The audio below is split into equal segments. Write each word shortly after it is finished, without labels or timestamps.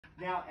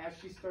Now, as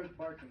she starts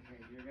barking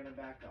here, you're gonna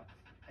back up,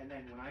 and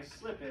then when I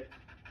slip it,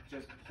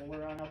 just pull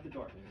her on out the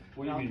door.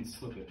 What do you mean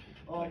slip it?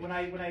 Oh, like, when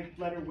I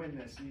let her win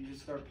this, and you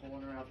just start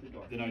pulling her out the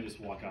door. Then I just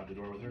walk out the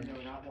door with her?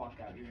 No, not walk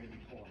out. You're gonna be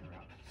pulling her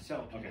out.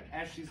 So, okay.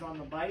 As she's on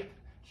the bite,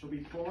 she'll be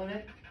pulling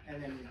it,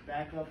 and then you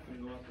back up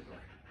and go out the door.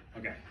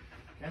 Okay.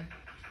 Okay.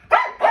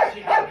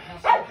 Now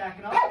start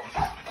backing up.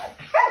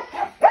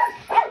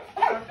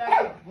 Start backing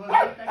up. Well,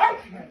 start backing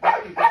up again.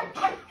 There you go.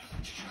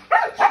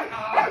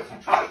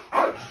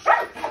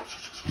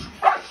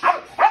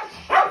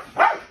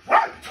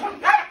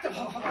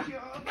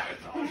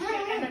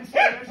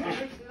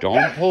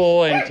 Don't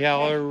pull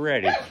until they're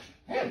ready.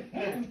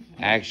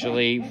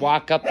 Actually,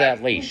 walk up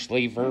that leash.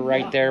 Leave her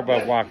right there,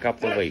 but walk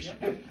up the leash.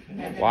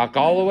 Walk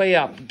all the way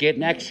up. Get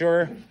next to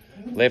her.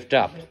 Lift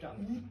up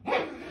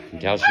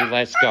until she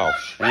lets go.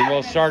 Then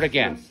we'll start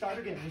again. Start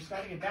again. We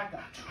start again. Back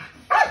up.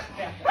 Back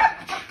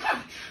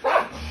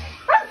up.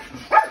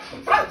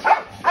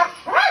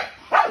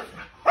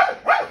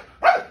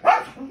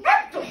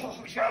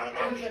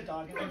 Good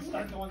dog. And then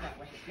start going that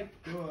way. Yep.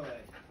 Good.